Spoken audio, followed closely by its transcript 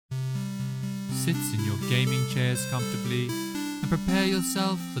sit in your gaming chairs comfortably and prepare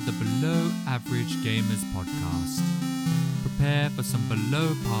yourself for the Below Average Gamers podcast. Prepare for some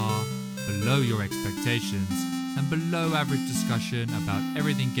below par, below your expectations, and below average discussion about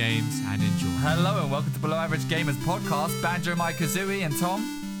everything games and enjoy. Hello and welcome to Below Average Gamers podcast. Banjo, Mike, Kazooie, and Tom.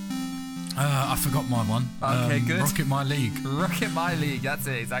 I forgot my one. Okay, good. Rocket My League. Rocket My League, that's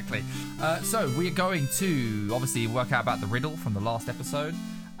it, exactly. So we're going to obviously work out about the riddle from the last episode.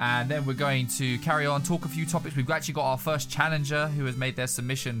 And then we're going to carry on, talk a few topics. We've actually got our first challenger who has made their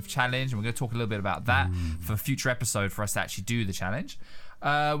submission challenge. And we're going to talk a little bit about that for a future episode for us to actually do the challenge.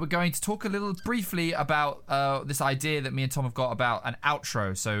 We're going to talk a little briefly about this idea that me and Tom have got about an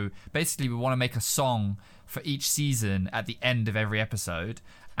outro. So basically we want to make a song for each season at the end of every episode.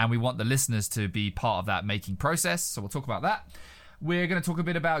 And we want the listeners to be part of that making process. So we'll talk about that. We're going to talk a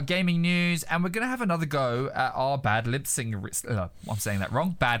bit about gaming news. And we're going to have another go at our bad lip syncing. I'm saying that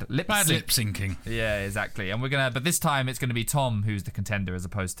wrong. Bad lip syncing. Yeah, exactly. And we're going to, but this time it's going to be Tom who's the contender as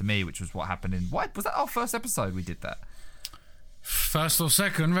opposed to me, which was what happened in, what? Was that our first episode we did that? First or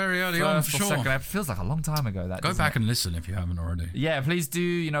second, very early on, for sure. Second. It feels like a long time ago. That Go back and listen if you haven't already. Yeah, please do.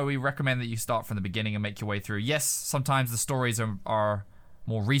 You know, we recommend that you start from the beginning and make your way through. Yes, sometimes the stories are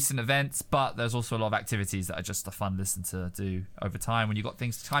more recent events, but there's also a lot of activities that are just a fun listen to do over time when you've got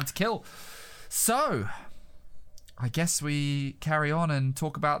time to kill. So, I guess we carry on and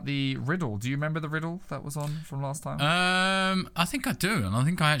talk about the riddle. Do you remember the riddle that was on from last time? I think I do, and I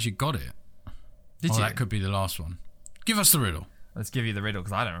think I actually got it. Did you? That could be the last one. Give us the riddle. Let's give you the riddle,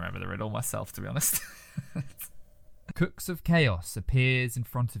 because I don't remember the riddle myself, to be honest. Cooks of Chaos appears in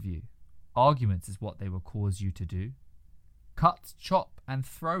front of you. Arguments is what they will cause you to do. Cut, chop, and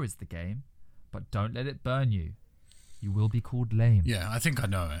throw is the game, but don't let it burn you. You will be called lame. Yeah, I think I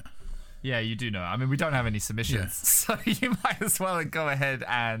know it. Yeah, you do know. I mean, we don't have any submissions, so you might as well go ahead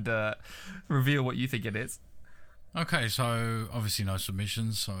and reveal what you think it is. Okay, so obviously no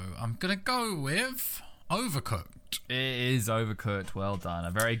submissions, so I'm going to go with Overcooked. It is Overcooked. Well done.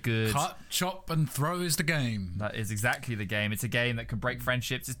 A very good... Cut, chop, and throw is the game. That is exactly the game. It's a game that can break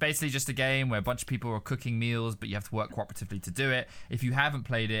friendships. It's basically just a game where a bunch of people are cooking meals, but you have to work cooperatively to do it. If you haven't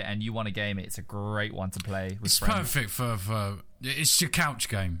played it and you want a game, it's a great one to play with friends. It's perfect for... It's your couch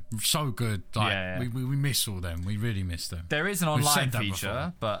game. So good. Like, yeah. We miss all them. We really miss them. There is an online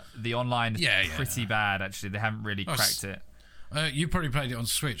feature, but the online is pretty bad, actually. They haven't really cracked it. You probably played it on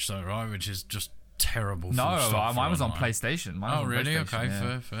Switch, though, right? Which is just... terrible. No, mine was on PlayStation. Really? Okay,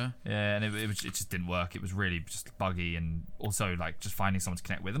 yeah. Fair. Yeah, and it just didn't work. It was really just buggy, and also like just finding someone to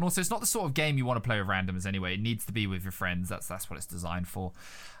connect with. And also, it's not the sort of game you want to play with randomers anyway. It needs to be with your friends. That's what it's designed for.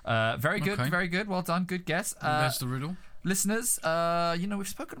 Very good, very good. Well done. Good guess. That's the riddle. Listeners, we've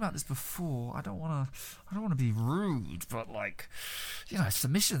spoken about this before. I don't want to be rude, but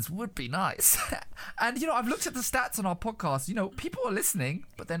submissions would be nice. And I've looked at the stats on our podcast. People are listening,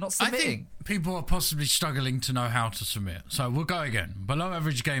 but they're not submitting. I think people are possibly struggling to know how to submit. So we'll go again. Below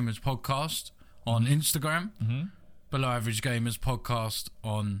Average Gamers podcast on Instagram. Mm-hmm. Below Average Gamers podcast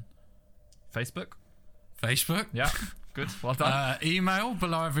on Facebook. Yeah. Good, well done. Email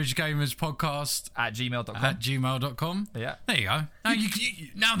belowaveragegamerspodcast at gmail.com. Yeah. There you go.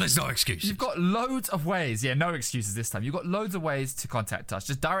 Now there's no excuses. You've got loads of ways. Yeah, no excuses this time. You've got loads of ways to contact us.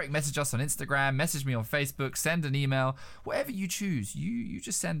 Just direct message us on Instagram, message me on Facebook, send an email, whatever you choose. You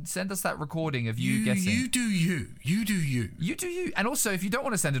just send us that recording of you guessing. You do you. You do you. You do you. And also, if you don't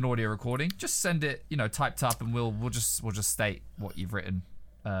want to send an audio recording, just send it, typed up, and we'll just state what you've written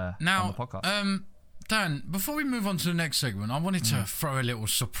on the podcast. Dan, before we move on to the next segment, I wanted to throw a little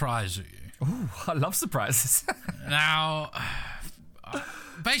surprise at you. Ooh, I love surprises. Now,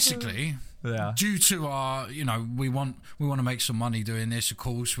 basically, due to our, we want to make some money doing this. Of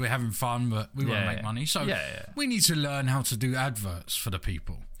course, we're having fun, but we want to make money. So we need to learn how to do adverts for the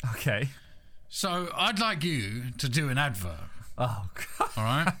people. Okay. So I'd like you to do an advert. Oh, God. All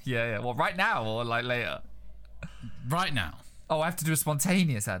right? Yeah. Well, right now or like later? Right now. Oh, I have to do a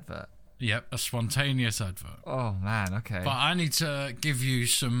spontaneous advert. Yep, a spontaneous advert. Oh, man, okay. But I need to give you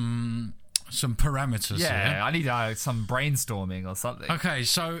some parameters here. Yeah, I need some brainstorming or something. Okay,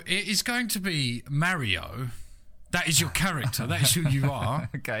 so it is going to be Mario. That is your character. That is who you are.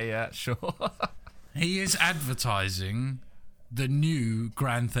 Okay, yeah, sure. He is advertising the new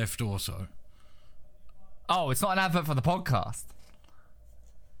Grand Theft Auto. Oh, it's not an advert for the podcast?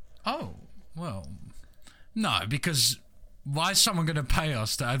 Oh, well, no, because... why is someone going to pay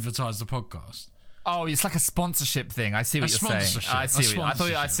us to advertise the podcast? Oh, it's like a sponsorship thing. I see what you're saying. I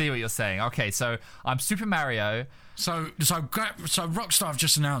see what you're saying. Okay, so I'm Super Mario. So Rockstar have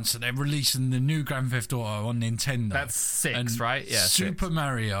just announced that they're releasing the new Grand Theft Auto on Nintendo. That's 6, right? Yeah. Super 6.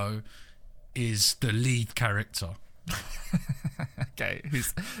 Mario is the lead character. Okay,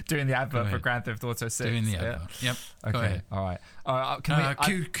 who's doing the advert for Grand Theft Auto 6? Doing the advert. Yep. Okay. All right. Can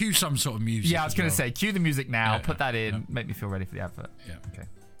we cue some sort of music? Yeah, I was going to say, cue the music now. Yeah, put that in. Make me feel ready for the advert. Yeah. Okay.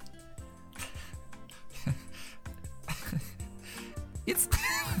 It's.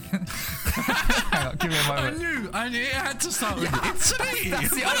 Hang on, give me a moment. I knew it had to start with it's me.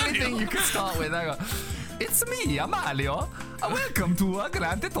 That's the only thing you can start with. Hang on. It's me, Amalio. Welcome to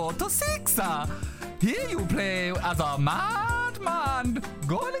Grand Theft Auto 6. Here you play as a madman,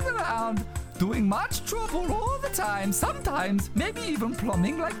 going around, doing much trouble all the time. Sometimes, maybe even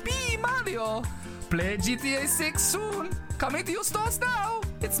plumbing like me, Mario. Play GTA 6 soon. Coming to your stores now.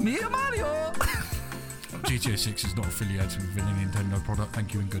 It's me, Mario. GTA 6 is not affiliated with any Nintendo product.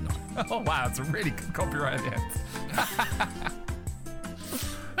 Thank you and good night. Oh wow, it's a really good copyright at the end.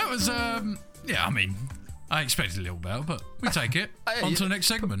 That was yeah. I mean, I expected a little better, but we take it. On to the next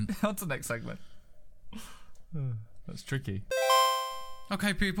segment. On to the next segment. That's tricky.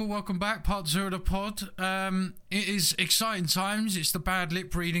 Okay, people, welcome back. Part 2 of the pod. It is exciting times. It's the bad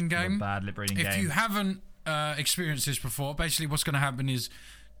lip reading game. If you haven't experienced this before, basically what's going to happen is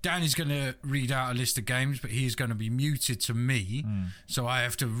Danny's going to read out a list of games, but he's going to be muted to me, so I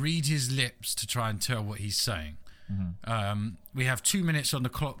have to read his lips to try and tell what he's saying. We have 2 minutes on the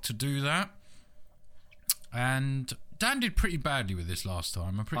clock to do that, and Dan did pretty badly with this last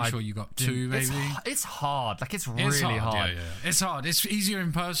time. I'm pretty sure you got 2, maybe. It's hard. Like, it's really hard. Yeah. It's hard. It's easier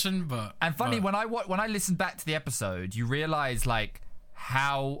in person, but... And funny, when I listened back to the episode, you realise, like,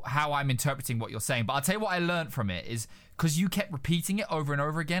 how I'm interpreting what you're saying. But I'll tell you what I learned from it is, because you kept repeating it over and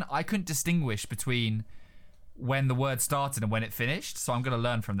over again, I couldn't distinguish between when the word started and when it finished. So I'm going to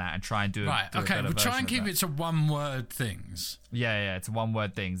learn from that and try and do right. Okay, we'll try and keep it to one-word things. Yeah, it's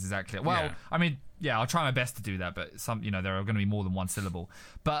one-word things, exactly. Well, yeah. I mean... Yeah, I'll try my best to do that, but there are going to be more than one syllable.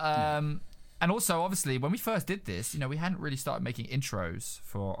 But and also, obviously, when we first did this, we hadn't really started making intros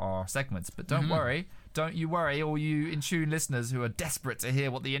for our segments. But don't you worry, all you In Tune listeners who are desperate to hear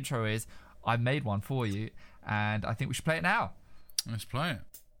what the intro is. I made one for you, and I think we should play it now. Let's play it.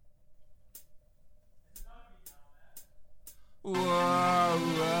 Whoa,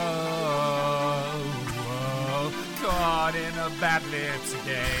 whoa, whoa, caught in a bad lips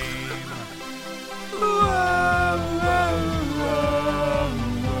game. Whoa, whoa,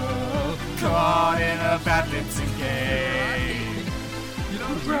 whoa, caught in a bad lip-sync game. You know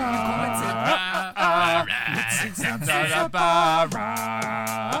what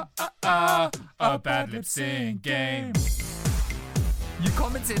a bad lip-sync game. You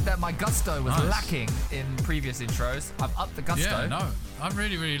commented that my gusto was lacking in previous intros. I've upped the gusto. Yeah, no, I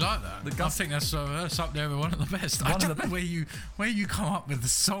really, really like that. I think that's up there with one of the best. I don't know where you come up with the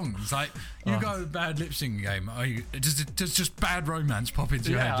songs. Like, you go bad lip syncing game. Does just bad romance pop into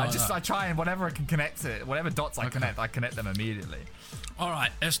your head? I try and whatever I can connect it, whatever dots I connect them immediately. All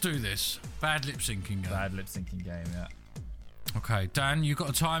right, let's do this. Bad lip syncing game. Bad lip syncing game, yeah. Okay, Dan, you got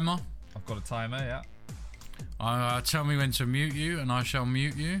a timer? I've got a timer, yeah. Tell me when to mute you, and I shall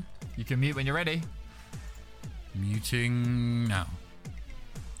mute you. You can mute when you're ready. Muting now.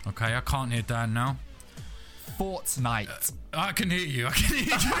 Okay, I can't hear Dan now. Fortnite. I can hear you. Okay,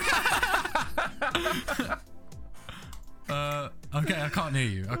 I can't hear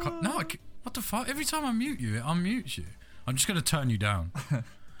you. What the fuck? Every time I mute you, it unmutes you. I'm just going to turn you down.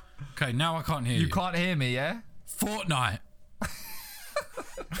 Okay, now I can't hear you. You can't hear me, yeah? Fortnite.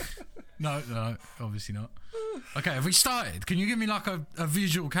 No, obviously not. Okay, have we started? Can you give me like a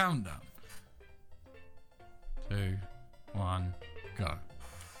visual countdown? 2, 1, go.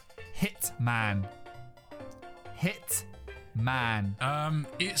 Hitman.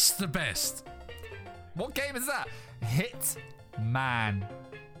 It's the best. What game is that? Hitman.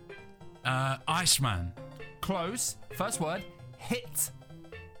 Iceman. Close. First word. Hit.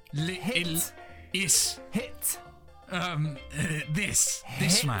 Hit. Hit. This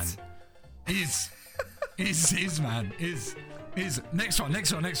Hit. Man is man is next one.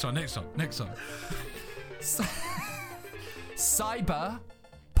 Cyber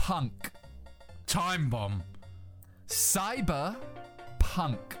punk. Time bomb. Cyber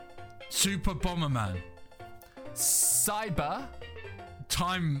punk. Super Bomberman. Cyber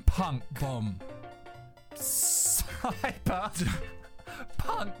time punk bomb. Cyber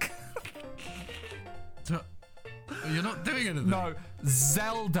punk. You're not doing anything. No,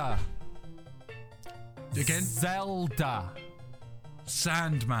 Zelda. Again? Zelda.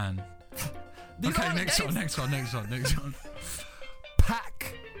 Sandman. Okay, next one.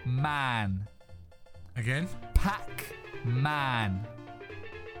 Pac-Man. Again? Pac-Man.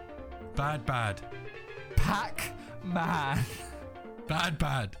 Bad. Pac-Man.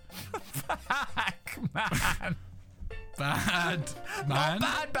 Bad. Pac-Man. Bad man.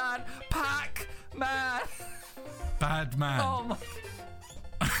 Not bad. Pac-Man. Bad man. Oh my.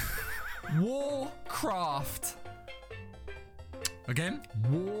 Warcraft. Again?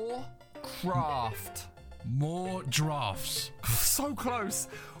 Warcraft. More drafts. So close.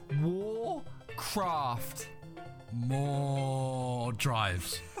 Warcraft. More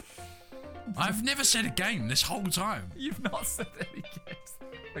drives. I've never said a game this whole time. You've not said any games.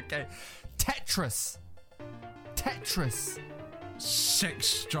 Okay. Tetris.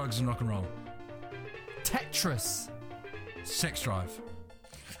 Sex, drugs, and rock and roll. Tetris. Sex drive.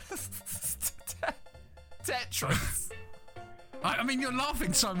 Tetris. I mean, you're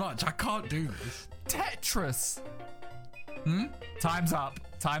laughing so much. I can't do this. Tetris. Time's up.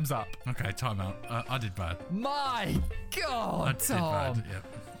 Okay, time out. I did bad. My God, I did Tom. bad. Yep.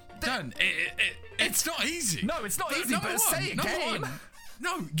 Dan, it's not easy. No, it's not easy, but say a game.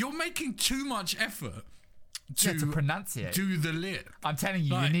 No, you're making too much effort to pronunciate. Do the lip. I'm telling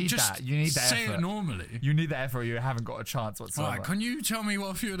you, you need that. You need that say effort. It normally. You need that effort or you haven't got a chance whatsoever. All right, can you tell me what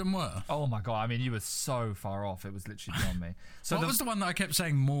a few of them were? Oh my God, I mean, you were so far off. It was literally beyond me. So what was the one that I kept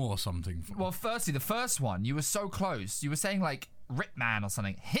saying more something for? Well, firstly, the first one, you were so close. You were saying like Ripman or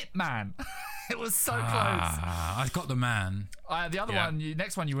something. Hitman. It was so close. I got the man. The other one,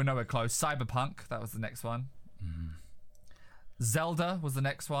 next one, you were nowhere close. Cyberpunk, that was the next one. Zelda was the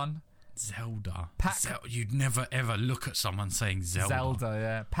next one. Zelda. You'd never ever look at someone saying Zelda.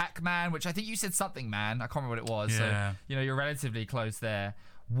 Yeah. Pac-Man, which I think you said something, man. I can't remember what it was. Yeah. So, you're relatively close there.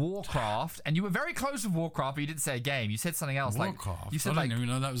 Warcraft, and you were very close with Warcraft, but you didn't say a game. You said something else. Warcraft? You said I didn't even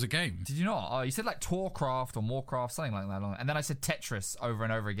know that was a game. Did you not? Oh, you said like Torcraft or Morecraft, something like that. And then I said Tetris over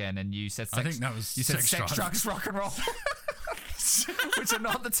and over again, and you said I think that was you said sex drugs, rock and roll, which are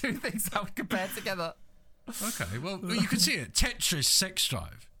not the two things I would compare together. Okay, well, you can see it. Tetris sex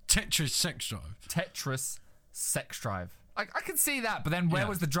drive. Tetris sex drive. I can see that, but then where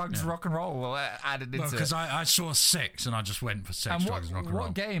was the drugs, rock and roll added into it? Because I saw sex and I just went for sex, drugs, and rock and roll.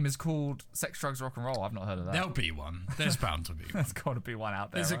 What game is called sex, drugs, rock and roll? I've not heard of that. There'll be one. There's bound to be one. There's got to be one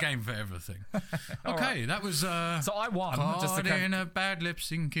out there. There's a game for everything. Okay, that was... so I won. Caught in a bad lip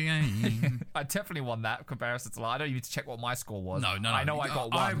sync game. I definitely won that comparison to... I don't even need to check what my score was. No. I know I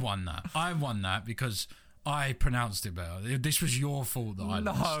got one. I won that because... I pronounced it better. This was your fault that I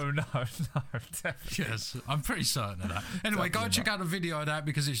lost. No, definitely. Yes, I'm pretty certain of that. Anyway, go check out the video of that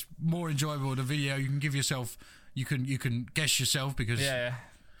because it's more enjoyable. The video, you can give yourself, you can guess yourself because... Yeah.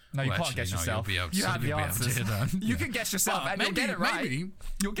 No, you can't guess yourself. You'll be able to, you have the answers. You can guess yourself and you'll get it right. Maybe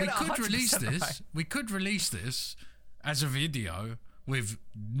you'll get we could release this as a video with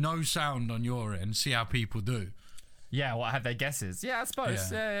no sound on your end, see how people do. Yeah, what have their guesses? Yeah, I suppose.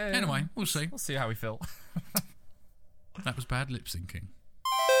 Yeah. Anyway, we'll see. We'll see how we feel. That was bad lip syncing.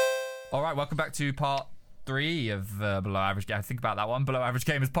 All right, welcome back to part 3 of Below Average. Think about that one, Below Average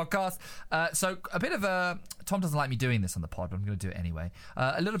Gamers podcast. So a bit of Tom doesn't like me doing this on the pod, but I'm going to do it anyway.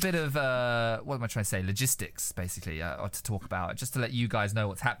 A little bit of what am I trying to say? Logistics, basically, or to talk about, just to let you guys know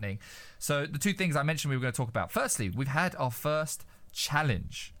what's happening. So the two things I mentioned we were going to talk about. Firstly, we've had our first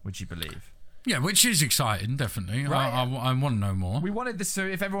challenge. Would you believe? Yeah, which is exciting, definitely. Right. I want to know more. We wanted this, so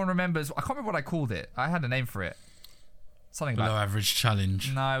if everyone remembers, I can't remember what I called it. I had a name for it. Something Below average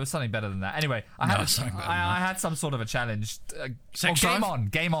challenge. No, it was something better than that. Anyway, I had some sort of a challenge.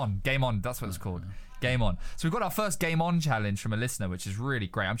 Game on. That's what it's called. Game on. So we've got our first game on challenge from a listener, which is really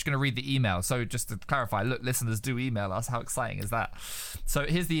great. I'm just going to read the email. So just to clarify, look, listeners do email us. How exciting is that? So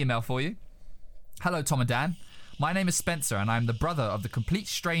here's the email for you. Hello, Tom and Dan. My name is Spencer, and I'm the brother of the complete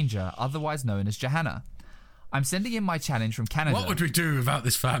stranger, otherwise known as Johanna. I'm sending in my challenge from Canada. What would we do without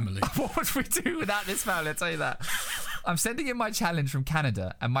this family? What would we do without this family? I'll tell you that. I'm sending in my challenge from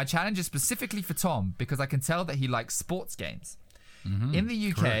Canada, and my challenge is specifically for Tom because I can tell that he likes sports games. Mm-hmm. In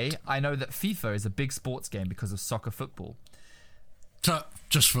the UK, correct. I know that FIFA is a big sports game because of soccer football.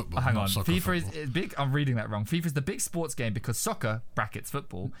 Just football. Hang on. FIFA is big. I'm reading that wrong. FIFA is the big sports game because soccer (brackets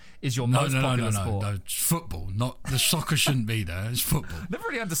football) is your most popular sport. No, it's football. Not the soccer shouldn't be there. It's football. Never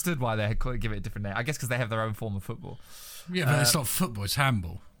really understood why they give it a different name. I guess because they have their own form of football. Yeah, but it's not football. It's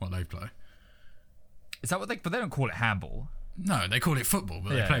handball. What they play. Is that what they? But they don't call it handball. No, they call it football,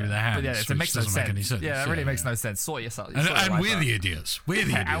 but they play with their hands. But it makes no sense. Make any sense. Yeah, it really makes no sense. Sort yourself. And we're the idiots. We're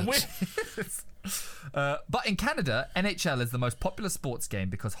the idiots. But in Canada, NHL is the most popular sports game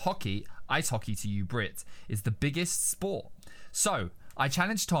because hockey, ice hockey to you Brits, is the biggest sport. So I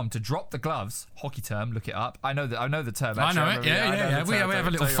challenged Tom to drop the gloves. Hockey term, look it up. I know the term. I know actually. it. Yeah. We have a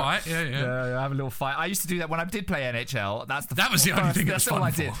little fight. Yeah. I have a little fight. I used to do that when I did play NHL. That was the only thing that's fun all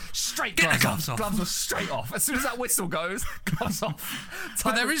I for. did. Straight Get the gloves off. Gloves were straight off. As soon as that whistle goes, gloves off.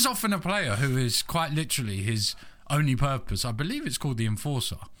 But there is often a player who is quite literally his only purpose. I believe it's called the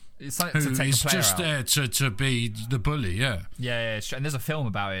enforcer. It's who is just there to be the bully, yeah. Yeah, and there's a film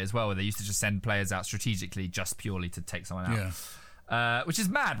about it as well where they used to just send players out strategically just purely to take someone out. Yeah. Which is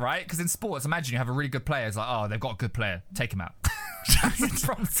mad, right? Because in sports, imagine you have a really good player. It's like, oh, they've got a good player. Take him out.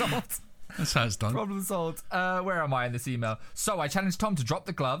 Problem solved. That's how it's done. Problem solved. Where am I in this email? So I challenged Tom to drop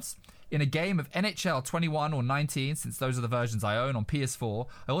the gloves in a game of NHL 21 or 19, since those are the versions I own on PS4.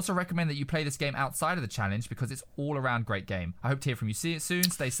 I also recommend that you play this game outside of the challenge because it's all around great game. I hope to hear from you soon.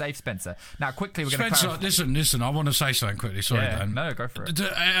 Stay safe, Spencer. Now, quickly, we're going to Spencer, listen. I want to say something quickly. Sorry, Dan. No, go for it.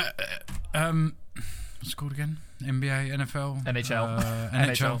 What's it called again? NBA, NFL?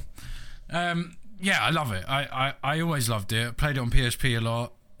 NHL. NHL. Yeah, I love it. I always loved it. Played it on PSP a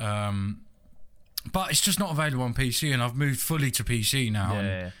lot. But it's just not available on PC, and I've moved fully to PC now.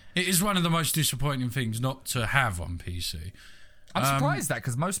 Yeah. It is one of the most disappointing things not to have on PC. I'm surprised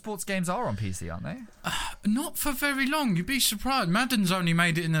because most sports games are on PC, aren't they? Not for very long. You'd be surprised. Madden's only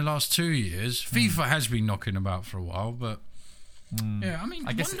made it in the last 2 years. FIFA has been knocking about for a while, but yeah, I mean,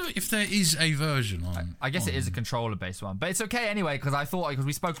 I wonder if there is a version on. I guess it is a controller-based one, but it's okay anyway because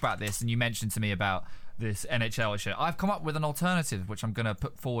we spoke about this and you mentioned to me about this NHL shit. I've come up with an alternative which I'm going to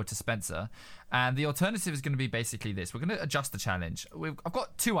put forward to Spencer, and the alternative is going to be basically this. We're going to adjust the challenge. I've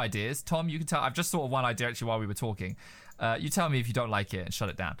got 2 ideas. Tom, you can tell. I've just thought of one idea actually while we were talking. You tell me if you don't like it and shut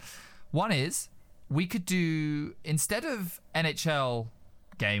it down. One is we could do, instead of NHL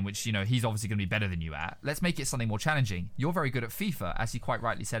game, which he's obviously going to be better than you at, let's make it something more challenging. You're very good at FIFA, as you quite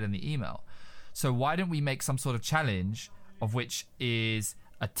rightly said in the email. So why don't we make some sort of challenge of which is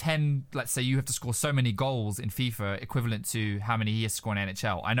a 10, let's say you have to score so many goals in FIFA equivalent to how many he has to score in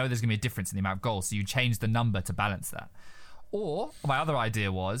NHL. I know there's going to be a difference in the amount of goals, so you change the number to balance that. Or my other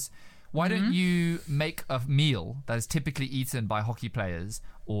idea was, why don't you make a meal that is typically eaten by hockey players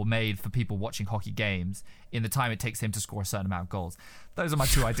or made for people watching hockey games in the time it takes him to score a certain amount of goals? Those are my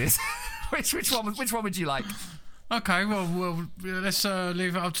 2 ideas. Which one would you like? Okay, well, let's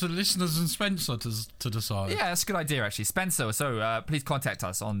leave it up to the listeners and Spencer to decide. Yeah, that's a good idea, actually. Spencer, so please contact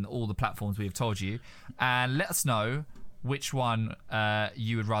us on all the platforms we have told you and let us know which one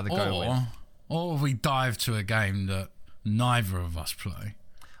you would rather go with. Or we dive to a game that neither of us play.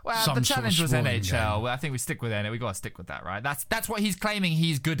 Well, the challenge was NHL. I think we stick with it. We got to stick with that, right? That's what he's claiming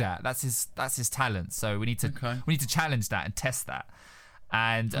he's good at. That's his talent. So we need to challenge that and test that.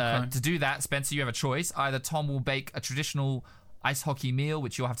 And to do that, Spencer, you have a choice. Either Tom will bake a traditional ice hockey meal,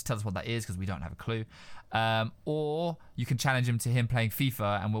 which you'll have to tell us what that is because we don't have a clue. Or you can challenge him playing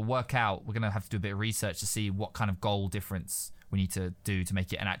FIFA, and we'll work out. We're going to have to do a bit of research to see what kind of goal difference we need to do to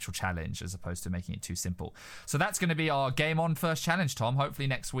make it an actual challenge as opposed to making it too simple. So that's going to be our Game On first challenge, Tom. Hopefully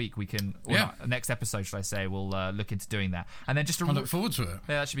next week we can, next episode, should I say, we'll look into doing that. And then I look forward to it.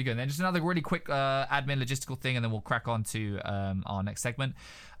 Yeah, that should be good. And then just another really quick admin logistical thing, and then we'll crack on to our next segment.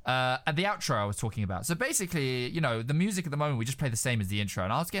 At the outro I was talking about. So basically, the music at the moment, we just play the same as the intro,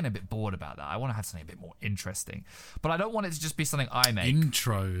 and I was getting a bit bored about that. I want to have something a bit more interesting. But I don't want it to just be something I make.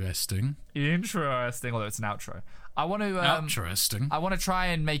 Interesting, although it's an outro. I want to interesting. I want to try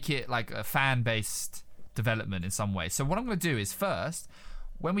and make it like a fan-based development in some way. So what I'm going to do is first,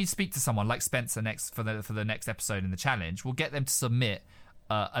 when we speak to someone like Spencer next for the next episode in the challenge, we'll get them to submit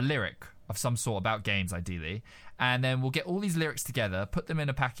a lyric of some sort about games, ideally, and then we'll get all these lyrics together, put them in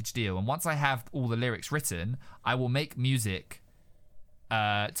a package deal, and once I have all the lyrics written, I will make music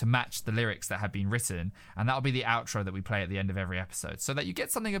to match the lyrics that have been written, and that'll be the outro that we play at the end of every episode, so that you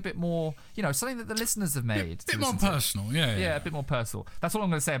get something a bit more, something that the listeners have made. A bit more personal, yeah, a bit more personal. That's all I'm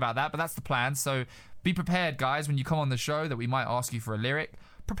going to say about that, but that's the plan. So be prepared, guys, when you come on the show that we might ask you for a lyric.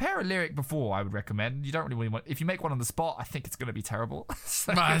 Prepare a lyric before, I would recommend. You don't really want... If you make one on the spot, I think it's going to be terrible.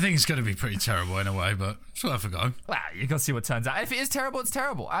 Well, I think it's going to be pretty terrible in a way, but it's worth a go. Well, you got to see what turns out. If it is terrible, it's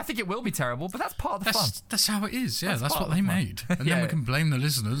terrible. I think it will be terrible, but that's part of the fun. That's how it is, yeah. That's what they made. And then we can blame the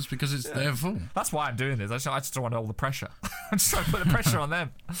listeners because it's their fault. That's why I'm doing this. I just don't want all the pressure. I'm just trying to put the pressure on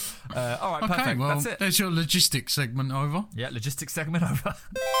them. All right, perfect. Well, that's it. There's your logistics segment over. Yeah, logistics segment over.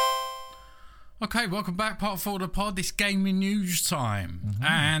 Okay, welcome back, part 4 of the pod. It's gaming news time.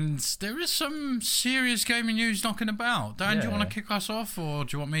 And there is some serious gaming news knocking about. Dan, do you want to kick us off, or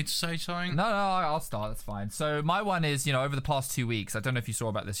do you want me to say something? No, I'll start. That's fine. So my one is, over the past 2 weeks, I don't know if you saw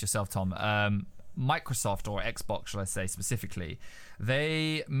about this yourself, Tom, Microsoft, or Xbox, shall I say specifically,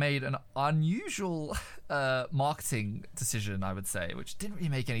 they made an unusual marketing decision, I would say, which didn't really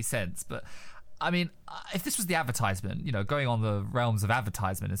make any sense. But I mean, if this was the advertisement, going on the realms of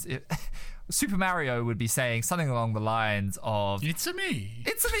advertisement, Super Mario would be saying something along the lines of "It's a me,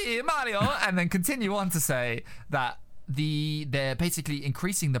 Mario," and then continue on to say that they're basically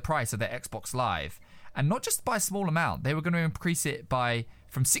increasing the price of their Xbox Live, and not just by a small amount. They were going to increase it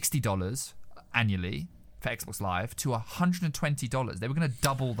from $60 annually for Xbox Live to $120. They were going to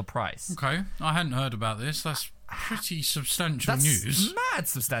double the price. Okay, I hadn't heard about this. That's pretty substantial news. That's mad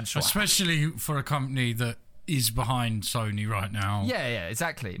substantial. Especially for a company that is behind Sony right now. Yeah,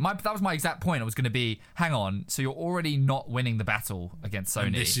 exactly. That was my exact point. It was going to be, hang on, so you're already not winning the battle against Sony.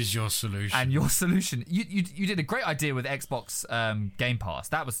 And this is your solution. And your solution, you did a great idea with Xbox Game Pass.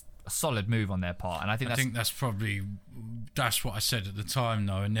 That was a solid move on their part, and I think that's what I said at the time.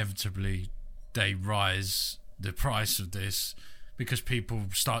 Though inevitably they rise the price of this because people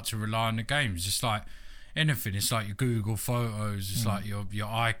start to rely on the games. It's like anything. It's like your Google Photos. It's like your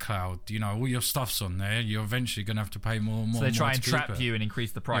iCloud. All your stuff's on there. You're eventually going to have to pay more and more. So they try and trap you and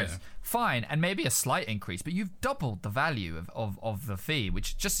increase the price. Yeah. Fine, and maybe a slight increase, but you've doubled the value of the fee,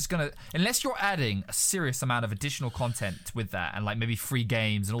 which just is going to, unless you're adding a serious amount of additional content with that, and like maybe free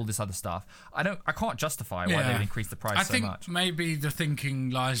games and all this other stuff. I can't justify why they would increase the price so much. I think maybe the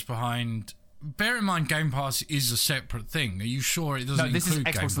thinking lies behind. Bear in mind, Game Pass is a separate thing. Are you sure it doesn't include Game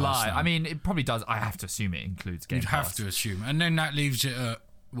Pass? No, this is Xbox Live. I mean, it probably does. I have to assume it includes Game Pass. You'd have to assume. And then that leaves it at,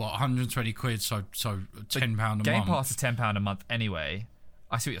 what, 120 quid, so £10 a month. Game Pass is £10 a month anyway.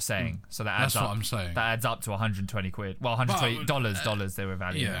 I see what you're saying. So that adds up. That's what I'm saying. That adds up to 120 quid. Well, $120 dollars they were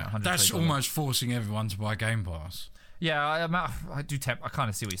valuing. Yeah, that's almost forcing everyone to buy Game Pass. Yeah, I do. I kind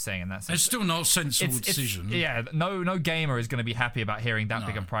of see what you're saying in that sense. It's still not a sensible decision. Yeah, no gamer is going to be happy about hearing that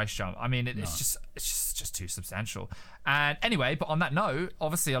big a price jump. I mean, it's just too substantial. And anyway, but on that note,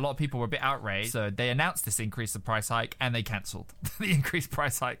 obviously a lot of people were a bit outraged. So they announced this increase of price hike, and they cancelled the increased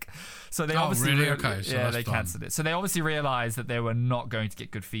price hike. So they obviously they cancelled it. So they obviously realised that they were not going to get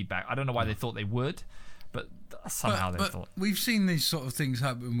good feedback. I don't know why they thought they would, but somehow they thought. We've seen these sort of things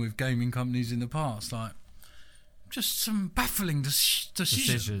happen with gaming companies in the past, like just some baffling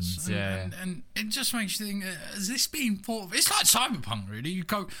decisions. And it just makes you think, has this been thought of? It's like Cyberpunk, really. You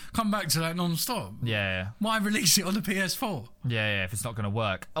come back to that non-stop. Yeah. Why release it on the PS4? Yeah, if it's not going to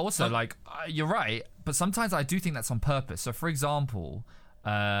work. Also, you're right, but sometimes I do think that's on purpose. So, for example,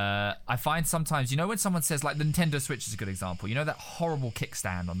 I find sometimes, when someone says, like, the Nintendo Switch is a good example. You know that horrible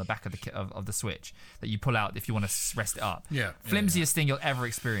kickstand on the back of the Switch that you pull out if you want to rest it up? Yeah. Flimsiest thing you'll ever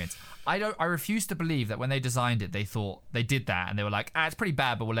experience. I refuse to believe that when they designed it, they thought they did that and they were like, it's pretty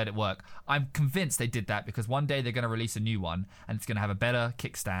bad, but we'll let it work. I'm convinced they did that because one day they're going to release a new one and it's going to have a better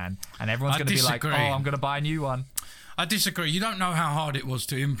kickstand and everyone's going to be like, I'm going to buy a new one. I disagree. You don't know how hard it was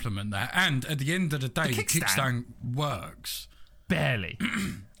to implement that. And at the end of the day, the kickstand works. Barely.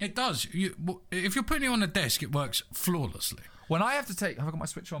 It does. If you're putting it on a desk, it works flawlessly. When I have to take... Have I got my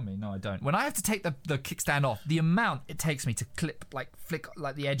Switch on me? No, I don't. When I have to take the kickstand off, the amount it takes me to flick the edge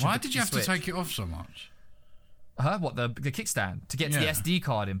of the Switch... Why did you have to take it off so much? What, the kickstand? To get to the SD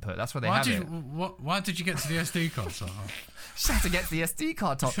card input. That's where they have it. Why did you get to the SD card? Just have to get to the SD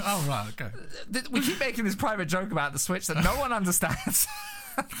card top. Oh, right, okay. We keep making this private joke about the Switch that no one understands.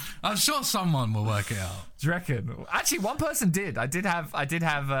 I'm sure someone will work it out. Do you reckon? Actually, one person did. I did have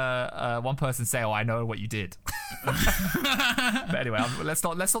one person say, I know what you did. But anyway, let's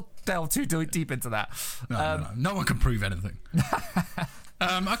not delve too deep into that. No one can prove anything.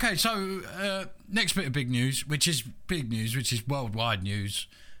 Okay, so next bit of big news, which is worldwide news,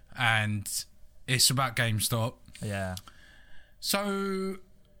 and it's about GameStop. Yeah. So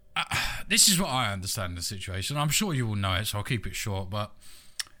this is what I understand the situation. I'm sure you will know it, so I'll keep it short. But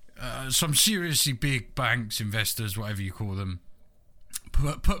some seriously big banks, investors, whatever you call them,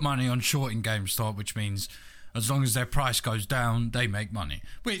 put money on shorting GameStop, which means as long as their price goes down, they make money.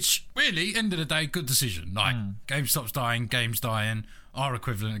 Which, really, end of the day, good decision. Like, GameStop's dying, game's dying, our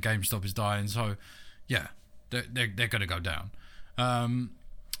equivalent of GameStop is dying, so, yeah, they're going to go down.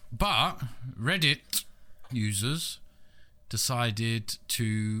 But Reddit users decided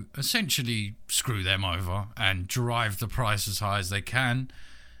to essentially screw them over and drive the price as high as they can,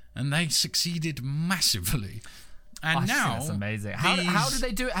 and they succeeded massively. And now that's amazing. How did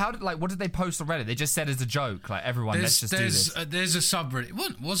they do it? What did they post on Reddit? They just said as a joke, like, everyone, let's just do this. There's a subreddit.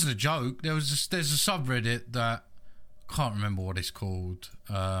 It wasn't a joke. There's a subreddit that I can't remember what it's called.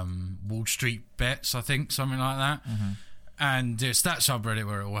 Wall Street Bets, I think, something like that. Mm-hmm. And it's that subreddit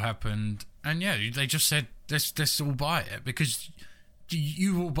where it all happened. And yeah, they just said, let's all buy it, because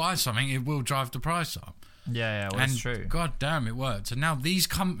you will buy something, it will drive the price up. Yeah, well, that's true. God damn, it worked. And now these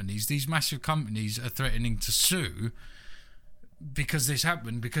massive companies are threatening to sue because this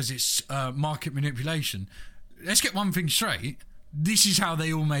happened, because it's market manipulation. Let's get one thing straight. This is how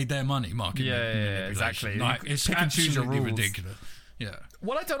they all made their money, market manipulation. Yeah, exactly. Like, it's absolutely ridiculous. Yeah.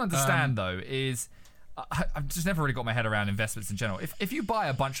 What I don't understand, though, is I've just never really got my head around investments in general. If you buy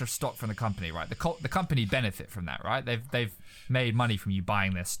a bunch of stock from the company, right, the company benefit from that, right? They've made money from you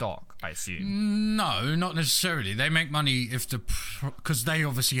buying their stock, I assume. No, not necessarily. They make money because they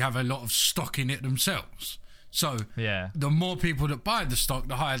obviously have a lot of stock in it themselves. So the more people that buy the stock,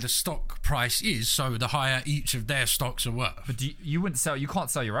 the higher the stock price is. So the higher each of their stocks are worth. But you wouldn't sell. You can't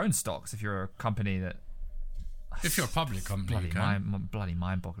sell your own stocks if you're a company that. If you're a public company, bloody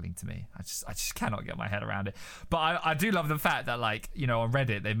mind-boggling to me. I just cannot get my head around it. But I do love the fact that, like, you know, on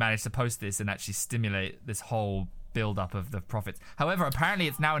Reddit they managed to post this and actually stimulate this whole build-up of the profits. However, apparently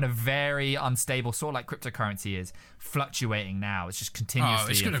it's now in a very unstable, sort of like cryptocurrency is fluctuating now. It's just continuously.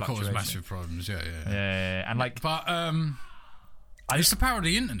 Oh, it's going to cause massive problems. Yeah. And like, but it's the power of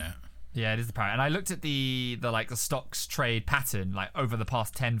the internet. Yeah, it is the power. And I looked at the stocks trade pattern like over the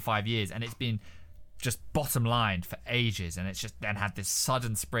past 5 years, and it's been just bottom lined for ages, and it's just then had this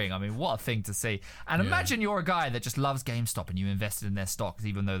sudden spring. I mean, what a thing to see. And imagine you're a guy that just loves GameStop and you invested in their stocks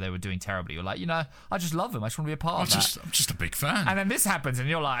even though they were doing terribly. You're like, you know, I just love them. I just want to be a part of that. I'm just a big fan. And then this happens and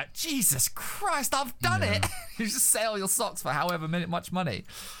you're like, Jesus Christ, I've done it. You just sell your stocks for however much money.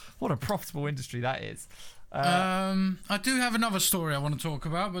 What a profitable industry that is. I do have another story I want to talk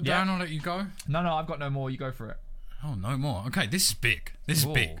about, but Dan, I'll let you go. No, I've got no more. You go for it. Oh, no more. Okay, this is big. This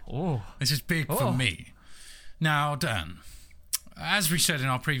is big for me. Now, Dan, as we said in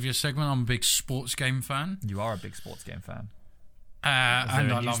our previous segment, I'm a big sports game fan. You are a big sports game fan.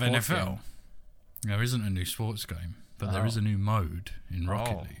 And I love NFL. Game? There isn't a new sports game, but there is a new mode in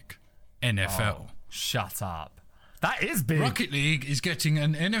Rocket League. NFL. Oh, shut up. That is big. Rocket League is getting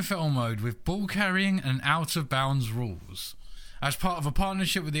an NFL mode with ball carrying and out-of-bounds rules. As part of a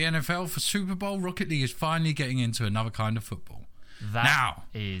partnership with the NFL for Super Bowl, Rocket League is finally getting into another kind of football.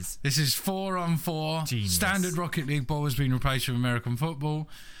 This is 4-on-4. Genius. Standard Rocket League ball has been replaced with American football.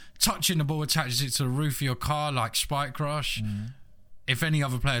 Touching the ball attaches it to the roof of your car like Spike Rush. If any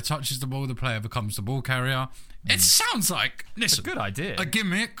other player touches the ball, the player becomes the ball carrier. It sounds like, listen, a good idea. A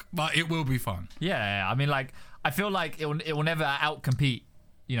gimmick, but it will be fun. Yeah, I mean, like, I feel like it will never outcompete,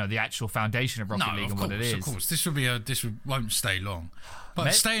 you know, the actual foundation of Rocket League and what it is. Of course, this won't stay long,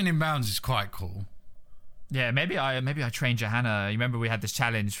 but staying in bounds is quite cool. Yeah, maybe I train Johanna. You remember we had this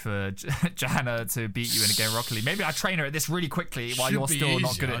challenge for Johanna to beat you in a game of Rocket League. Maybe I train her at this really quickly while you're still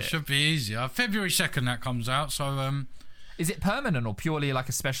not good at it. Should be easier. February 2nd that comes out. So, is it permanent or purely like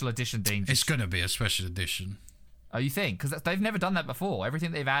a special edition thing? It's going to be a special edition. Oh, you think? Because they've never done that before.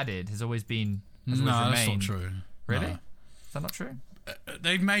 Everything they've added has always been. No, that's not true. Really? No. Is that not true?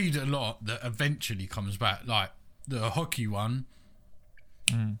 They've made a lot that eventually comes back, like the hockey one.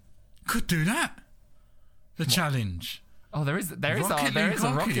 Could do that. The challenge. Oh, there is a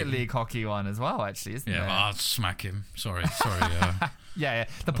Rocket League hockey one as well, actually, isn't there? Yeah, I'll smack him. Sorry. Yeah.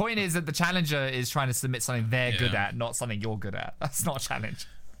 The point is that the challenger is trying to submit something they're good at, not something you're good at. That's not a challenge.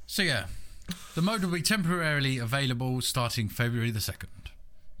 So yeah, the mode will be temporarily available starting February the 2nd.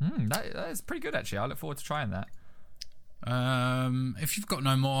 That is pretty good, actually. I look forward to trying that. If you've got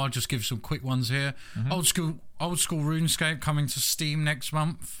no more, I'll just give some quick ones here. Old school RuneScape coming to Steam next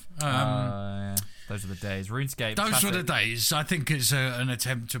month. Those are the days. RuneScape. Those were the days. I think it's an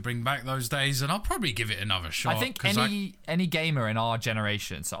attempt to bring back those days, and I'll probably give it another shot. I think any gamer in our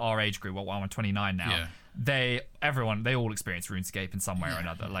generation, so our age group, I'm 29 now. Yeah. They all experience RuneScape in some way or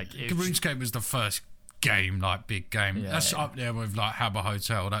another. Like RuneScape was the first game, like big game. Yeah, that's up there with like Habba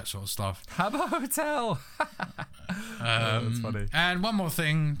Hotel, that sort of stuff. Habba Hotel. That's funny. And one more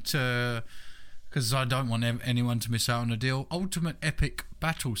thing because I don't want anyone to miss out on a deal. Ultimate Epic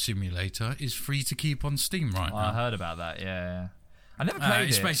Battle Simulator is free to keep on Steam right now. I heard about that. Yeah. I never played it.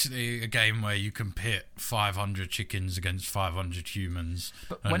 It's basically a game where you can pit 500 chickens against 500 humans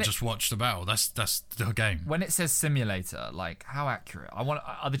and just watch the battle. That's the game. When it says simulator, like, how accurate?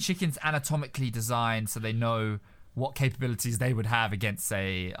 Are the chickens anatomically designed so they know what capabilities they would have against,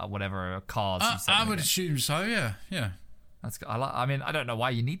 say, whatever cars? I would assume so. Yeah. That's good. I mean, I don't know why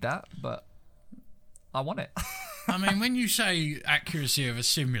you need that, but I want it. I mean, when you say accuracy of a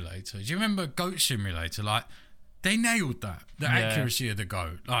simulator, do you remember Goat Simulator? Like, they nailed that. The accuracy of the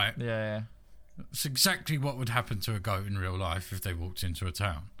goat. Like, it's exactly what would happen to a goat in real life if they walked into a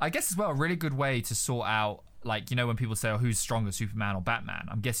town. I guess as well, a really good way to sort out like, you know, when people say, oh, who's stronger, Superman or Batman?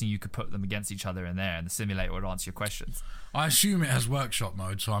 I'm guessing you could put them against each other in there, and the simulator would answer your questions. I assume it has workshop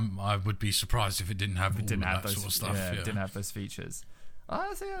mode, so I would be surprised if it didn't have that those sort of stuff. Yeah, it didn't have those features.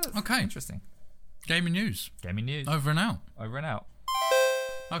 That's okay. Interesting. Gaming news. Over and out.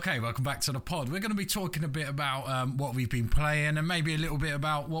 Okay, welcome back to the pod. We're going to be talking a bit about what we've been playing and maybe a little bit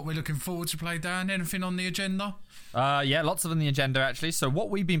about what we're looking forward to play, Dan. Anything on the agenda? Yeah, lots of on the agenda, actually. So what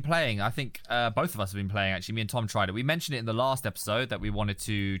we've been playing, I think both of us have been playing, actually. Me and Tom tried it. We mentioned it in the last episode that we wanted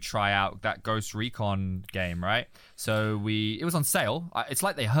to try out that Ghost Recon game, right? So it was on sale. It's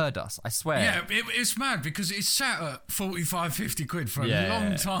like they heard us, I swear. Yeah, it's mad because it sat at 45, 50 quid for a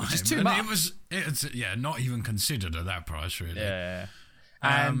long time. Which is too much. It's not even considered at that price, really. Yeah.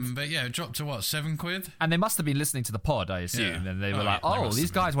 But yeah, it dropped to what, 7 quid? And they must have been listening to the pod, I assume. And they were like,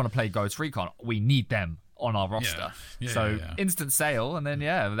 these guys want to play Ghost Recon. We need them on our roster. Instant sale. And then,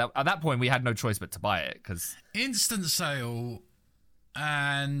 at that point, we had no choice but to buy it. Instant sale.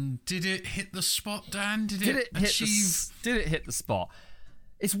 And did it hit the spot, Dan? Did it hit the spot?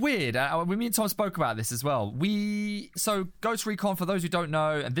 It's weird. Me and Tom spoke about this as well. So Ghost Recon, for those who don't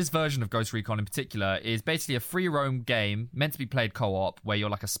know, and this version of Ghost Recon in particular, is basically a free roam game meant to be played co-op, where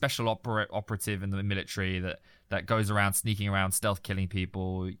you're like a special operative in the military that goes around sneaking around, stealth killing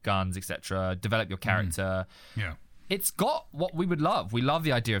people, guns, etc. Develop your character. Yeah. It's got what we would love. We love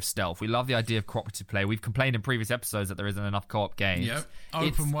the idea of stealth. We love the idea of cooperative play. We've complained in previous episodes that there isn't enough co-op games. Yep.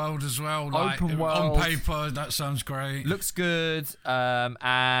 Open world as well. Open world. On paper, that sounds great. Looks good.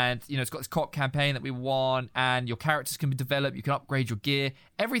 And, you know, it's got this co-op campaign that we want. And your characters can be developed. You can upgrade your gear.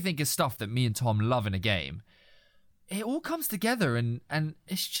 Everything is stuff that me and Tom love in a game. It all comes together and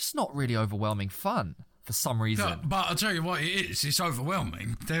it's just not really overwhelming fun for some reason. No, but I'll tell you what it is. It's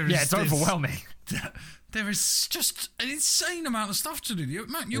overwhelming. It's overwhelming. There is just an insane amount of stuff to do. You're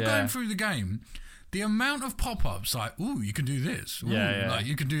going through the game. The amount of pop-ups, like, ooh, you can do this. Ooh, like,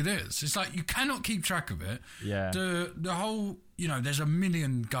 you can do this. It's like you cannot keep track of it. Yeah. The whole, you know, there's a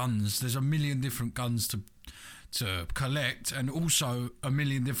million guns. There's a million different guns to collect, and also a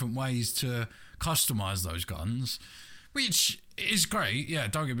million different ways to customize those guns, which is great. Yeah,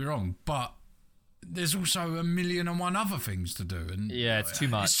 don't get me wrong, but there's also a million and one other things to do, and it's too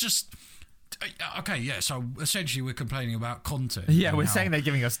much. It's just. Okay, yeah, so essentially we're complaining about content. Yeah, we're saying they're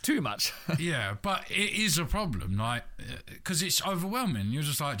giving us too much. Yeah, but it is a problem, like, because it's overwhelming. You're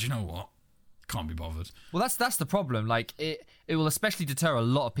just like, do you know what? Can't be bothered. Well, that's the problem. Like, it will especially deter a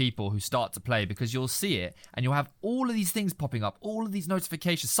lot of people who start to play, because you'll see it and you'll have all of these things popping up, all of these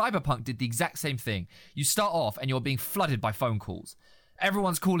notifications. Cyberpunk did the exact same thing. You start off and you're being flooded by phone calls.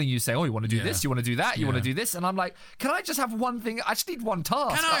 Everyone's calling you, saying, oh, you want to do this, you want to do that, you want to do this. And I'm like, can I just have one thing? I just need one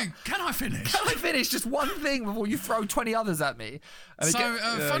task. Can I finish? Can I finish just one thing before you throw 20 others at me? And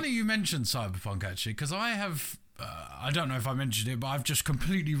funny you mentioned Cyberpunk, actually, because I have... I don't know if I mentioned it, but I've just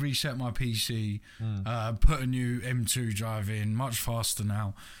completely reset my PC, put a new M2 drive in, much faster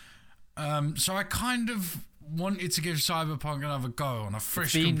now. So I kind of wanted to give Cyberpunk another go on a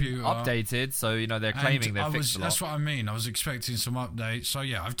fresh computer. Updated, so you know they're claiming they've fixed a lot. That's what I mean. I was expecting some updates. So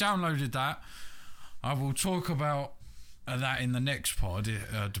yeah, I've downloaded that. I will talk about that in the next pod,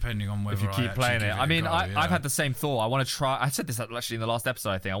 depending on whether if you keep playing it. I mean, I've had the same thought. I want to try. I said this actually in the last episode.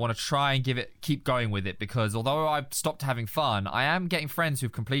 I think I want to try and keep going with it, because although I've stopped having fun, I am getting friends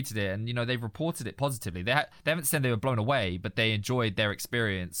who've completed it, and you know they've reported it positively. They haven't said they were blown away, but they enjoyed their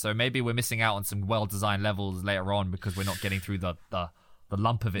experience. So maybe we're missing out on some well-designed levels later on because we're not getting through the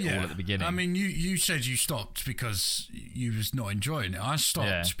lump of it all at the beginning. I mean, you said you stopped because you was not enjoying it. I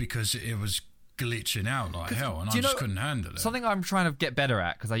stopped because it was glitching out like hell, and I just couldn't handle it. Something I'm trying to get better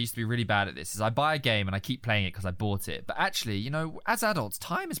at, because I used to be really bad at this, is I buy a game and I keep playing it because I bought it. But actually, you know, as adults,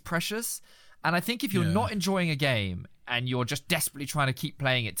 time is precious. And I think if you're not enjoying a game and you're just desperately trying to keep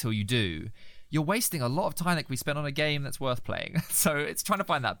playing it till you do, you're wasting a lot of time that can be spent on a game that's worth playing. So it's trying to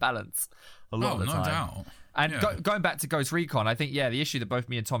find that balance a lot of the time. No doubt. And going back to Ghost Recon, I think, the issue that both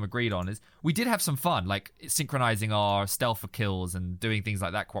me and Tom agreed on is we did have some fun, like synchronizing our stealth for kills and doing things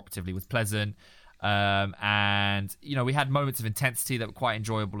like that cooperatively was pleasant. And, you know, we had moments of intensity that were quite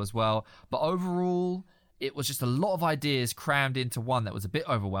enjoyable as well. But overall, it was just a lot of ideas crammed into one that was a bit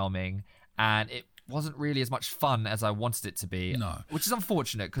overwhelming, and it wasn't really as much fun as I wanted it to be. No. Which is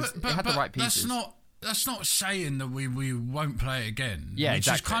unfortunate, because it had the right pieces. That's not saying that we won't play it again. Yeah, which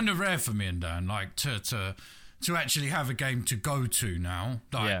is kind of rare for me and Dan, like to actually have a game to go to now.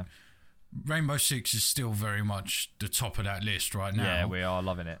 Like, Rainbow Six is still very much the top of that list right now. Yeah, we are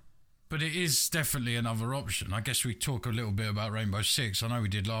loving it. But it is definitely another option. I guess we talk a little bit about Rainbow Six. I know we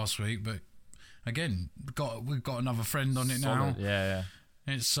did last week, but again, we've got another friend on it now. Yeah.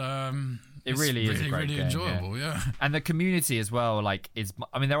 It's It really is a great really game, enjoyable, yeah. And the community as well, like,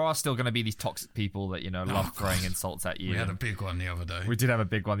 there are still going to be these toxic people that, love throwing insults at you. We had a big one the other day. We did have a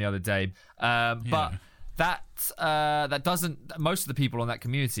big one the other day. But that doesn't, most of the people on that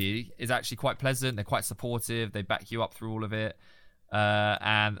community is actually quite pleasant. They're quite supportive. They back you up through all of it.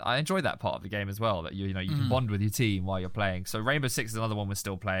 And I enjoy that part of the game as well, that you can bond with your team while you're playing. So Rainbow Six is another one we're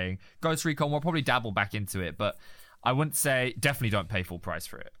still playing. Ghost Recon, we'll probably dabble back into it, but I wouldn't say, definitely don't pay full price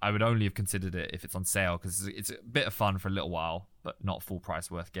for it. I would only have considered it if it's on sale, because it's a bit of fun for a little while, but not full price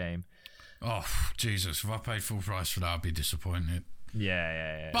worth game. Oh, Jesus, if I paid full price for that, I'd be disappointed.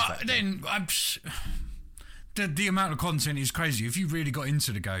 Yeah. But then, the amount of content is crazy. If you really got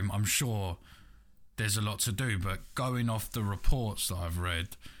into the game, I'm sure there's a lot to do, but going off the reports that I've read,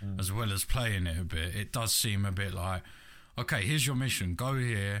 as well as playing it a bit, it does seem a bit like, okay, here's your mission, go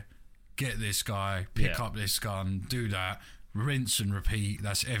here, get this guy, pick up this gun, do that, rinse and repeat.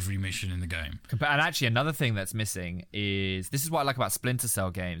 That's every mission in the game. And actually, another thing that's missing is, this is what I like about Splinter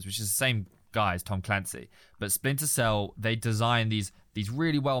Cell games, which is the same guys, Tom Clancy, but Splinter Cell, they design these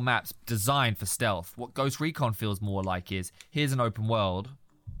really well maps designed for stealth. What Ghost Recon feels more like is, here's an open world,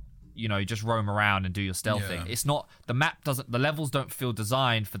 you just roam around and do your stealth thing. It's not, the levels don't feel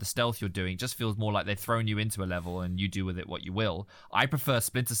designed for the stealth you're doing. It just feels more like they've thrown you into a level and you do with it what you will. I prefer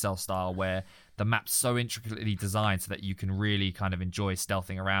Splinter Cell style, where the map's so intricately designed so that you can really kind of enjoy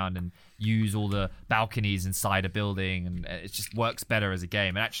stealthing around and use all the balconies inside a building, and it just works better as a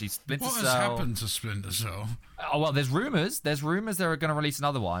game. And actually, Splinter Cell... What has happened to Splinter Cell? Oh, well, there's rumours they're going to release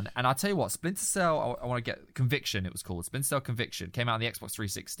another one. And I'll tell you what, Splinter Cell, I want to get... Conviction, it was called. Splinter Cell Conviction came out on the Xbox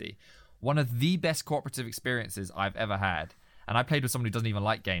 360. One of the best cooperative experiences I've ever had. And I played with someone who doesn't even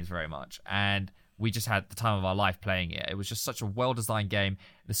like games very much. And we just had the time of our life playing it. It was just such a well-designed game.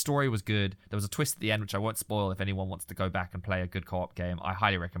 The story was good. There was a twist at the end, which I won't spoil if anyone wants to go back and play a good co-op game. I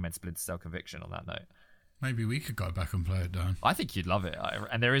highly recommend Splinter Cell Conviction on that note. Maybe we could go back and play it, Dan. I think you'd love it.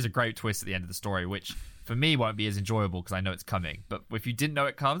 And there is a great twist at the end of the story, which for me won't be as enjoyable because I know it's coming. But if you didn't know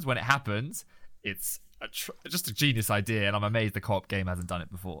it comes, when it happens, it's just a genius idea, and I'm amazed the co-op game hasn't done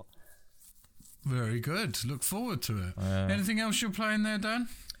it before. Very good. Look forward to it. Anything else you're playing there, Dan?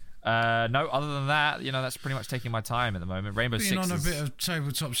 No, other than that, that's pretty much taking my time at the moment. Rainbow Six on a bit of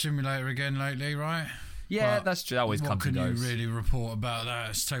Tabletop Simulator again lately, right? Yeah, but that's true. That always comes and goes. What can you really report about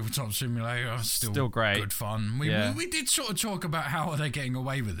that? It's Tabletop Simulator. Still great. Good fun. We did sort of talk about how are they getting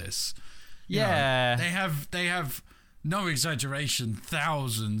away with this. Yeah. They have no exaggeration,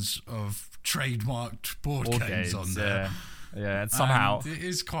 thousands of trademarked board games on there. Yeah, and somehow... And it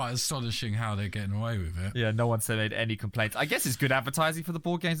is quite astonishing how they're getting away with it. Yeah, no one made any complaints. I guess it's good advertising for the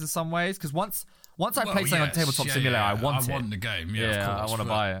board games in some ways, because once I play something on Tabletop Simulator, I want it. I want the game, of course. I want to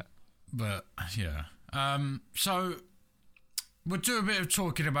buy it. But, yeah. So, we'll do a bit of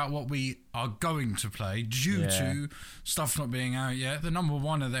talking about what we are going to play due to stuff not being out yet. The number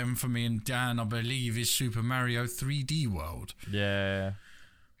one of them for me and Dan, I believe, is Super Mario 3D World. Yeah.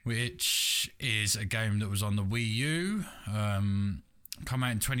 Which is a game that was on the Wii U, come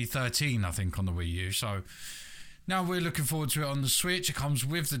out in 2013, I think, on the Wii U. So now we're looking forward to it on the Switch. It comes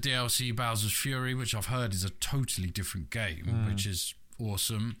with the DLC Bowser's Fury, which I've heard is a totally different game, which is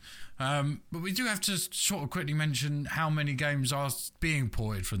awesome. But we do have to sort of quickly mention how many games are being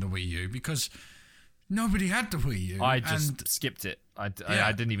ported from the Wii U, because nobody had the Wii U. I just skipped it. I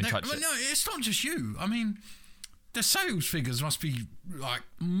didn't even touch it. No, it's not just you. I mean... The sales figures must be like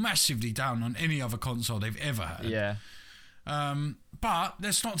massively down on any other console they've ever had. Yeah. But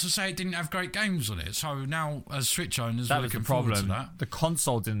that's not to say it didn't have great games on it. So now, as Switch owners, that we're was the looking forward problem. to that. The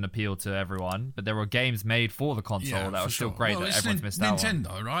console didn't appeal to everyone, but there were games made for the console that were still great that everyone's missed out on.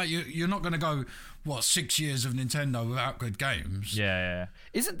 Nintendo, right? You're not going to go 6 years of Nintendo without good games. Yeah.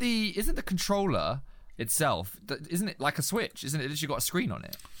 Isn't the controller itself? Isn't it like a Switch? Isn't it literally got a screen on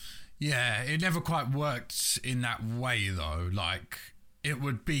it? Yeah, it never quite worked in that way, though. Like, it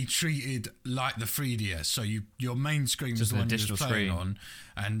would be treated like the 3DS. So your main screen was the one you was playing on,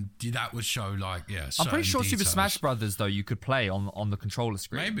 and that would show, I'm pretty sure details. Super Smash Brothers, though, you could play on the controller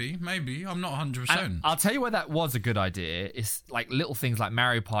screen. Maybe. I'm not 100%. And I'll tell you where that was a good idea. It's like little things like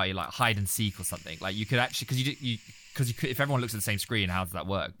Mario Party, like hide and seek or something. Like, you could actually... Because if everyone looks at the same screen, how does that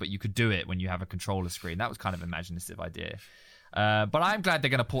work? But you could do it when you have a controller screen. That was kind of an imaginative idea. But I'm glad they're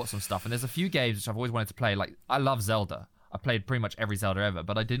going to port some stuff. And there's a few games which I've always wanted to play. Like, I love Zelda. I played pretty much every Zelda ever,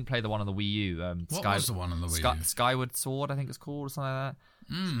 but I didn't play the one on the Wii U. What was the one on the Wii U? Skyward Sword, I think it's called, or something like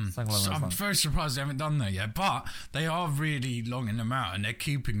that. I'm very surprised they haven't done that yet. But they are really longing them out, and they're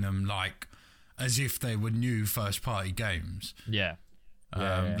keeping them as if they were new first-party games. Yeah.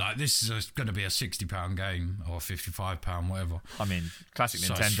 Like this is going to be a £60 game or £55, whatever. I mean, classic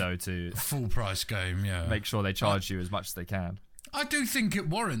Nintendo to full price game. Yeah, make sure they charge you as much as they can. I do think it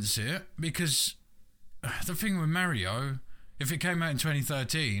warrants it because the thing with Mario, if it came out in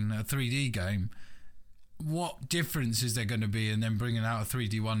 2013, a 3D game, what difference is there going to be in them bringing out a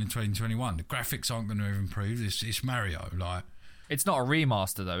 3D one in 2021? The graphics aren't going to have improved. It's Mario, like. It's not a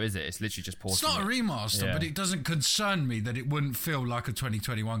remaster, though, is it? It's literally just porting. It's not a remaster, but it doesn't concern me that it wouldn't feel like a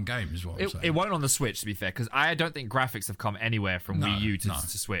 2021 game, is what I'm saying. It won't on the Switch, to be fair, because I don't think graphics have come anywhere from Wii U to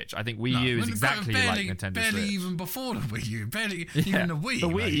Switch. I think Wii U is exactly like Nintendo barely Switch. Even before the Wii U. Barely even the Wii. The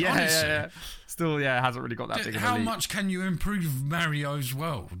Wii, mate, yeah. Still, it hasn't really got that big of a How leap. much can you improve Mario's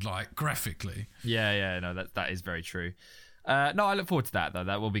world, like, graphically? Yeah, no, that is very true. No, I look forward to that, though.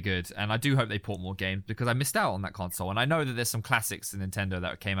 That will be good. And I do hope they port more games because I missed out on that console. And I know that there's some classics in Nintendo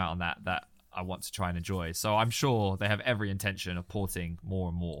that came out on that I want to try and enjoy. So I'm sure they have every intention of porting more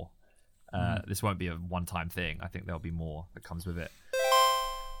and more. This won't be a one-time thing. I think there'll be more that comes with it.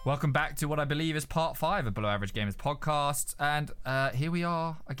 Welcome back to what I believe is part 5 of Below Average Gamers podcast. And here we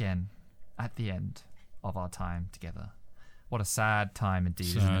are again at the end of our time together. What a sad time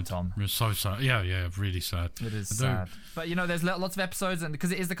indeed, isn't it, Tom? It's so sad. Yeah, really sad. It is sad. But, there's lots of episodes, and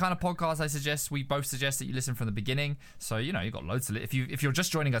because it is the kind of podcast we both suggest that you listen from the beginning. So, you've got loads to if you're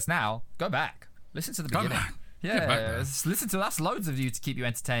just joining us now, go back. Listen to the beginning. Back. Yeah, listen to us. Loads of you to keep you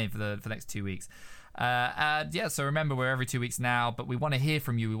entertained for the next 2 weeks. So remember, we're every 2 weeks now, but we want to hear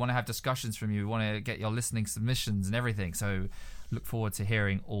from you. We want to have discussions from you. We want to get your listening submissions and everything. So look forward to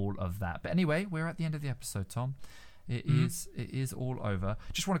hearing all of that. But anyway, we're at the end of the episode, Tom. It is all over.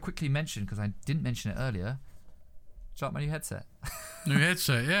 Just want to quickly mention, because I didn't mention it earlier, start my new headset. New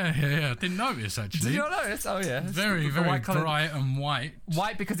headset, yeah. I didn't notice, actually. Did you not notice? Oh, yeah. Very, very bright and white.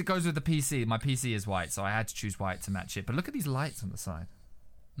 White because it goes with the PC. My PC is white, so I had to choose white to match it. But look at these lights on the side.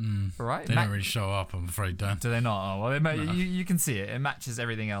 Right? They don't really show up, I'm afraid, Dan. Do they not? Oh, well, you can see it. It matches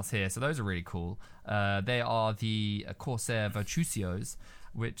everything else here. So those are really cool. They are the Corsair Virtuosios,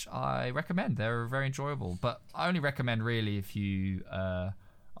 which I recommend. They're very enjoyable, but I only recommend really if you are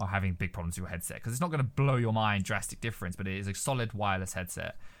having big problems with your headset, because it's not going to blow your mind drastic difference, but it is a solid wireless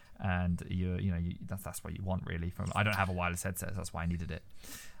headset, and that's what you want really. I don't have a wireless headset, so that's why I needed it.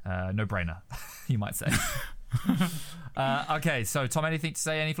 No brainer, you might say. Okay, so Tom, anything to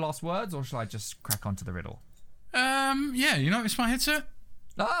say? Any last words, or shall I just crack on to the riddle? Yeah, you noticed my headset?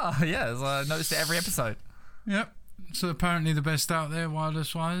 Yeah, I noticed it every episode. Yep. So apparently the best out there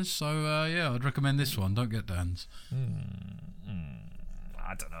wireless-wise. So, I'd recommend this one. Don't get Dan's.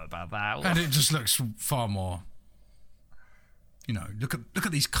 I don't know about that. And it just looks far more... look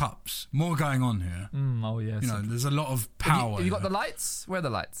at these cups. More going on here. Oh, yeah. There's a lot of power. Have you got the lights? Where are the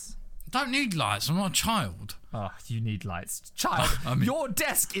lights? I don't need lights. I'm not a child. Oh, you need lights. Child, your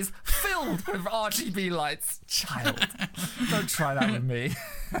desk is filled with RGB lights. Child. Don't try that with me.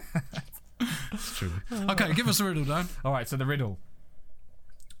 It's true. Okay, give us a riddle, Dan. All right, so the riddle.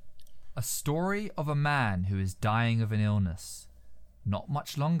 A story of a man who is dying of an illness. Not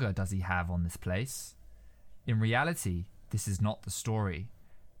much longer does he have on this place. In reality, this is not the story.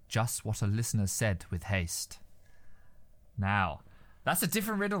 Just what a listener said with haste. Now, that's a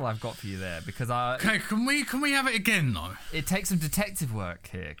different riddle I've got for you there, because okay, can we have it again though? It takes some detective work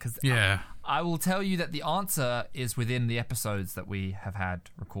here, because I will tell you that the answer is within the episodes that we have had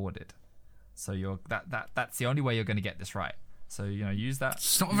recorded. So that's the only way you're going to get this right. So, use that.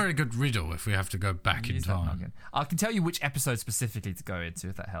 It's not a very good riddle if we have to go back in time. I can tell you which episode specifically to go into,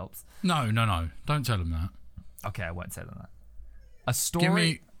 if that helps. No. Don't tell them that. Okay, I won't tell them that. A story... Give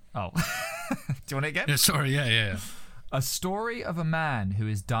me... Oh. Do you want it again? Yeah, sorry, yeah. A story of a man who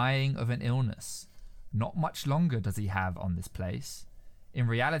is dying of an illness. Not much longer does he have on this place. In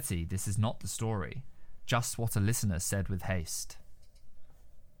reality, this is not the story. Just what a listener said with haste.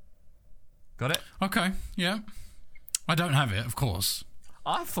 Got it? Okay, yeah. I don't have it, of course.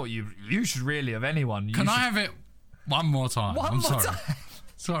 I thought you should really, of anyone. Can I have it one more time? I'm sorry.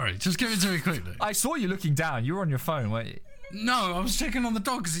 Sorry, just give it to me quickly. I saw you looking down. You were on your phone, weren't you? No, I was checking on the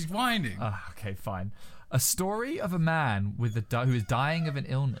dog because he's whining. Okay, fine. A story of a man who is dying of an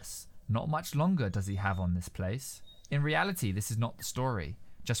illness. Not much longer does he have on this place. In reality, this is not the story.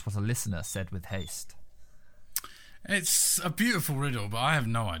 Just what a listener said with haste. It's a beautiful riddle, but I have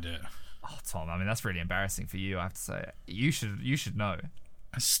no idea. Oh, Tom, I mean, that's really embarrassing for you, I have to say. You should know.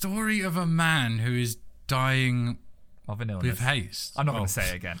 A story of a man who is dying of an illness. with haste. I'm not going to say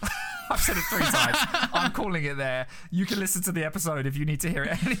it again. I've said it 3 times. I'm calling it there. You can listen to the episode if you need to hear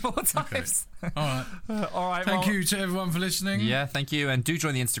it any more times. Okay. All right. Thank you to everyone for listening. Yeah, thank you. And do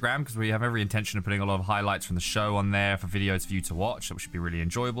join the Instagram because we have every intention of putting a lot of highlights from the show on there for videos for you to watch. That should be really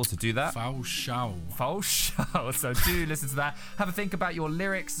enjoyable to do that. Foul show. So do listen to that. Have a think about your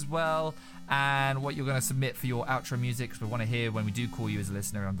lyrics as well and what you're going to submit for your outro music, because we want to hear when we do call you as a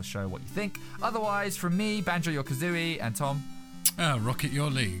listener on the show what you think. Otherwise, from me, Banjo your Kazooie, and Tom, Rocket your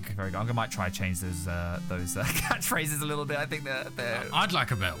league. Very good. I might try to change those catchphrases a little bit. I think they're I'd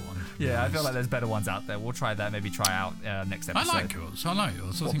like a better one. Yeah, I feel like there's better ones out there. We'll try that. Maybe try out next episode. I like yours.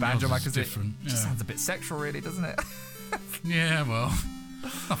 I think Banjo yours is different. It just sounds a bit sexual, really, doesn't it? Yeah, well,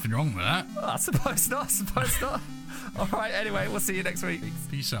 nothing wrong with that. I suppose not. All right. Anyway, we'll see you next week.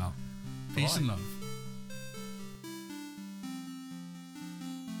 Peace out. Peace and love.